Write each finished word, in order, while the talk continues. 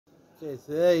Okay,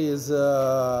 today is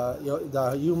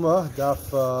Yoma, Daf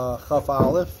Chaf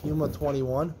Aleph, Yoma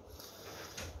 21.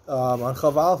 On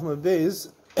Chaf Aleph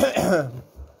Mabiz, the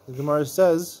Gemara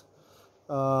says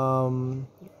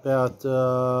about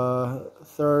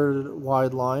third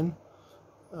wide line,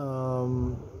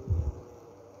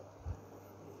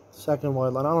 second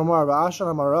wide line.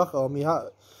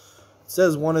 It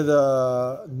says one of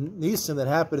the nisim that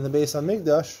happened in the Beis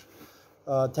Hamikdash.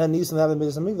 10 nisim that happened in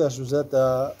the Beis Hamikdash was that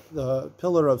the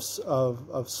pillar of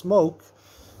smoke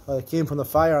that came from the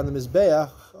fire on the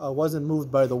Mizbeach wasn't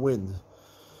moved by the wind.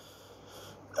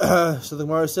 So the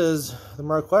Gemara says, the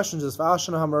Gemara questions is,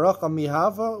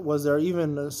 was there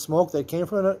even smoke that came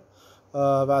from it?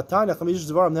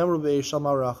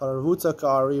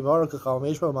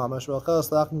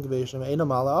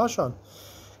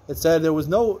 It said there was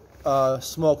no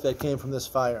smoke that came from this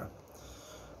fire.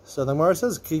 So the Gemara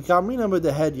says,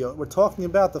 we're talking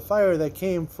about the fire that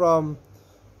came from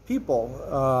people.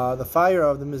 The fire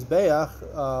of the Mizbeach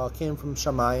came from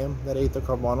Shamayim that ate the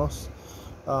Korbanos.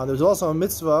 There's also a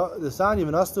mitzvah, the Sani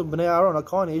v'nastu b'nei Aaron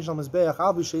hakon eish al Mizbeach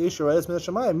al b'shei ish yoredes min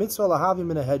Shamayim mitzvah lahavi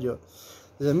min hahedyot.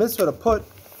 There's a mitzvah to put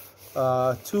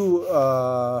two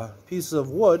pieces of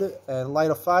wood and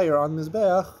light a fire on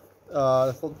Mizbeach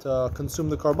to consume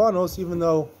the Korbanos, even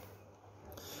though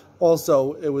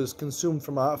also it was consumed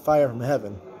from a fire from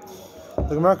heaven.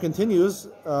 The Gemara continues.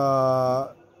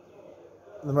 The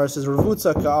Gemara says,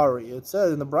 "Revutza ka'ari." It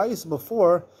said in the Bryce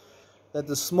before that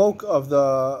the smoke of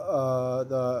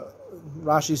the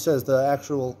Rashi says the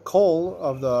actual coal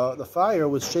of the fire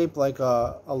was shaped like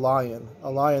a lion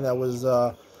that was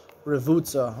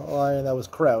revutza, a lion that was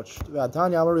crouched. I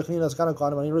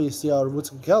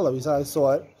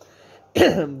saw it.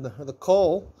 The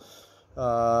coal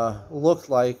looked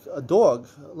like a dog.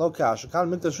 Lokash.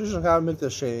 Mikdash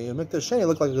Sheni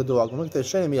looked like a dog. Mikdash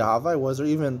Sheni mihavai. Was there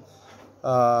even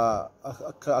a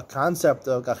concept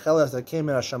of gacheles that came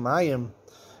in Hashemayim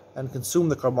and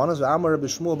consumed the korbanos? Amar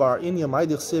b'Shmuel bar Inya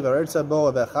ma'idich siv eretza bo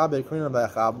v'echab ekrina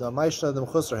v'echab the ma'ishna dem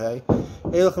chusrhei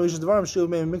elach mishes dvarim shu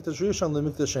meim Mikdash Rishon le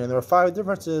Mikdash Sheni. There are 5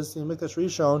 differences in Mikdash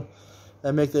Rishon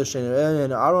and Mikdash Sheni.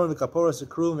 And Aaron the kaporas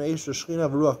sekruv me'esh shechina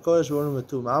v'ruach kodesh v'orim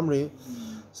v'tum amri.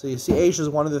 So you see, Aish is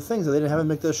one of the things that they didn't have in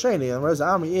Mikdash Sheni. And whereas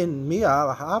Amri in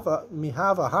Mihava,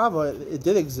 it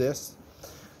did exist.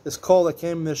 This coal that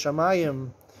came in the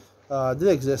Shamayim did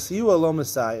exist. You alone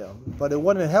Messiah, but it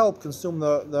wouldn't help consume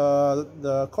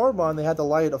the Korban. They had to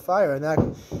light a fire, and that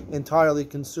entirely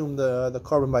consumed the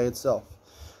Korban by itself.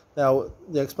 Now,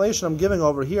 the explanation I'm giving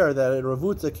over here that it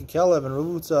Revutza Kikelev and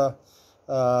Revutza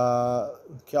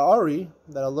Ke'ari,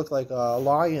 that it looked like a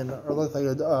lion or looked like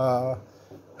a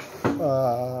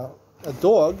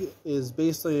dog, is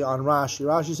basically on Rashi.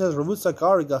 Rashi says, "Ravutza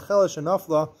kari gachelish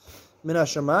enafla min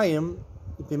hashamayim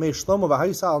b'mei shlomo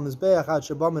v'haisa al mizbeach ad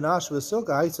sheba minash v'silka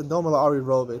haisa doma la'ari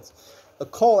rovetz." The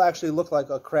coal actually looked like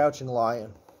a crouching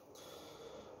lion.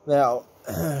 Now,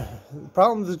 the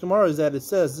problem with the Gemara is that it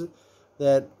says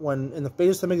that when in the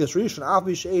Beis Hamikdash Rishon, al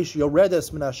b'sheish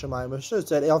yoredes min hashamayim, it should have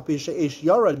said al b'sheish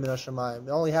yored min hashamayim.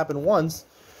 It only happened once.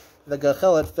 The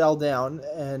gachelet fell down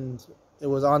and it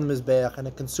was on the Mizbeach, and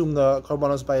it consumed the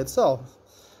Korbanos by itself.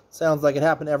 Sounds like it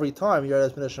happened every time.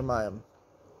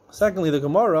 Secondly, the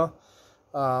Gemara,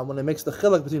 when it makes the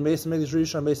chiluk between Beis Hamikdash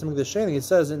Rishon and Beis Hamikdash Sheni, it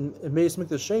says in Beis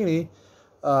Hamikdash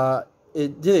Sheni,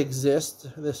 it did exist,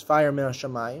 this fire min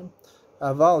hashamayim.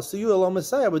 Aval so you alone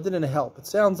Messiah, but it didn't help. It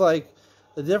sounds like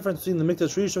the difference between the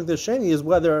Mikdash Rishon and Mikdash Sheni is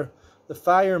whether the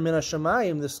fire min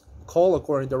hashamayim, this coal,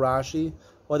 according to Rashi,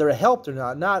 whether it helped or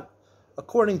not. Not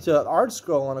according to Art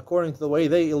Scroll and according to the way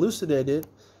they elucidate it.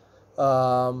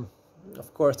 Of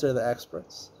course, they're the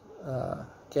experts.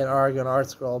 Can't argue on Art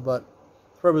Scroll, but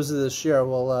for purposes of this year,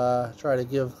 we'll try to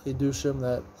give chidushim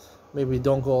that maybe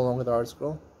don't go along with Art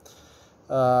Scroll.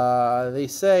 They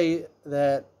say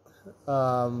that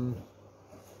Art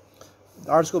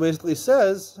Scroll basically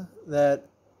says that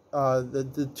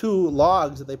the 2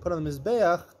 logs that they put on the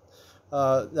Mizbeach,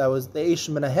 that was the Eish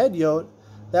and Hahedyot,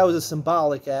 that was a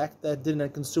symbolic act that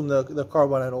didn't consume the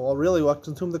Korban at all. Really, what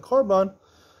consumed the Korban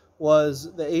was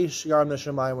the Eish Yar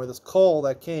Neshamayim, where this coal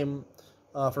that came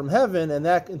from heaven, and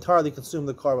that entirely consumed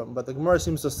the Korban. But the Gemara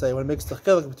seems to say, when it makes the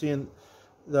chiluk between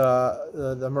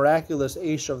the miraculous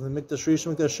Eish of the Mikdash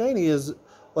Rishon Mikdash Sheni, is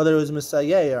whether it was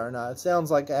Messiah or not. It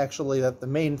sounds like actually that the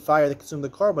main fire that consumed the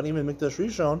Korban, even Mikdash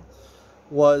Rishon,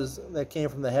 that came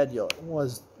from the Hahedyot,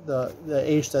 was the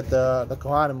Eish that the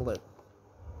Kohanim lit.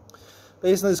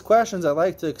 Based on these questions, I'd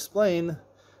like to explain,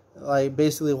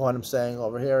 basically what I'm saying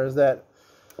over here is that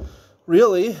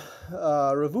really,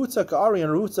 Revutza Ka'ari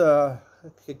and Revutza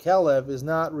Kekelev is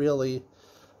not really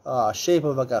shape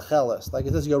of a gachelis. Like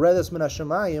it says, Yoredes min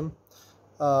hashemayim,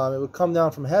 it would come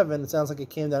down from heaven. It sounds like it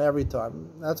came down every time.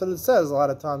 That's what it says a lot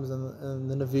of times in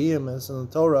the Nevi'im, and in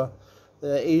the Torah.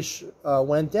 The Eish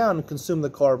went down and consumed the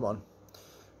Korban.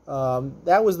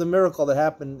 That was the miracle that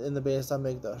happened in the Beis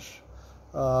HaMikdash.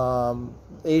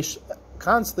 Eish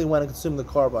constantly went and consumed the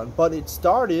Korban. But it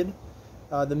started,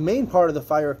 the main part of the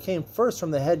fire came first from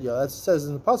the Hedya. That says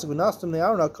in the Pasuk,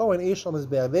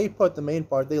 they put the main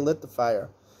part, they lit the fire.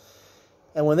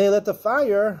 And when they lit the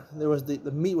fire, there was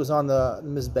the meat was on the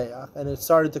Mizbeach, and it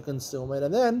started to consume it.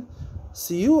 And then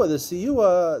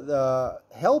the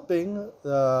helping,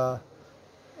 the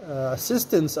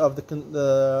assistance of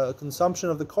the consumption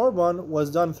of the Korban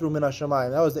was done through Min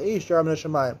HaShamayim. That was the Eish Yar Min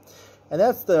HaShamayim. And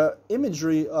that's the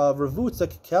imagery of Revutza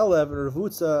Kekelev and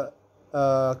Revutza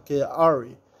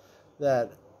Ke'ari.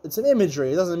 That it's an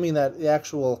imagery. It doesn't mean that the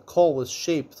actual coal was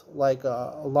shaped like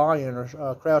a lion or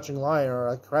a crouching lion or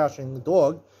a crouching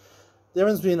dog. The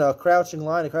difference between a crouching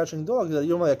lion and a crouching dog is that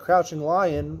usually a crouching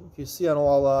lion, if you see on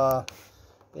all,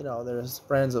 there's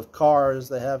brands of cars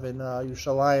they have in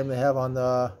Yerushalayim, they have on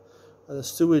the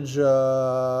sewage,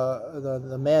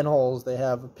 the manholes, they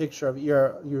have a picture of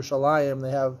Yerushalayim,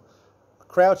 they have a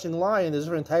crouching lion. There's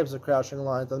different types of crouching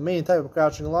lions. The main type of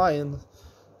crouching lion,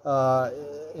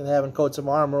 and they have in coats of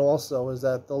armor also, is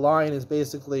that the lion is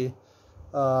basically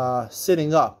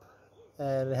sitting up,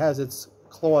 and it has its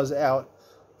claws out,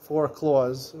 4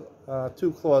 claws,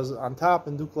 2 claws on top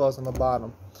and 2 claws on the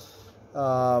bottom.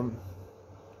 So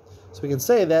we can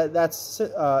say that that's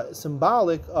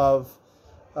symbolic of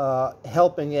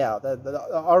helping out. That the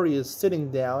Ari is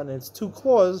sitting down, and its 2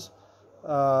 claws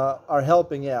are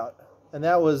helping out. And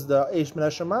that was the Eish Min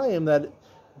HaShamayim, that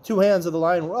 2 hands of the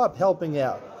lion were up, helping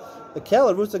out. The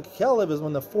Kelev, Rutsa Kelev, is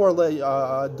when the 4-leg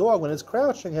dog, when it's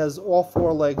crouching, has all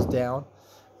 4 legs down,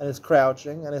 and it's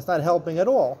crouching, and it's not helping at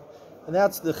all. And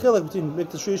that's the chilek between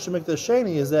Mikdash Rishon and Mikdash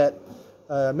Sheni, is that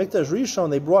Mikdash Rishon,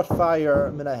 they brought fire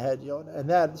min haHedyot, and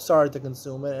that started to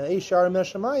consume it, and Eish Yar Min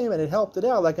HaShamayim, and it helped it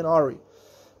out like an Ari.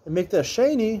 In Mikdash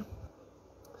Sheni,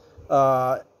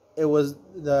 it was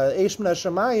the Eish Min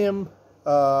HaShamayim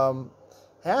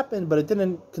happened, but it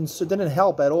didn't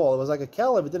help at all. It was like a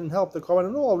Kelev, it didn't help the Korban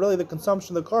at all. Really, the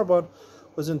consumption of the Korban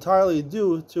was entirely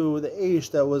due to the Eish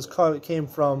that came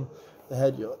from the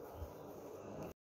Hedyot.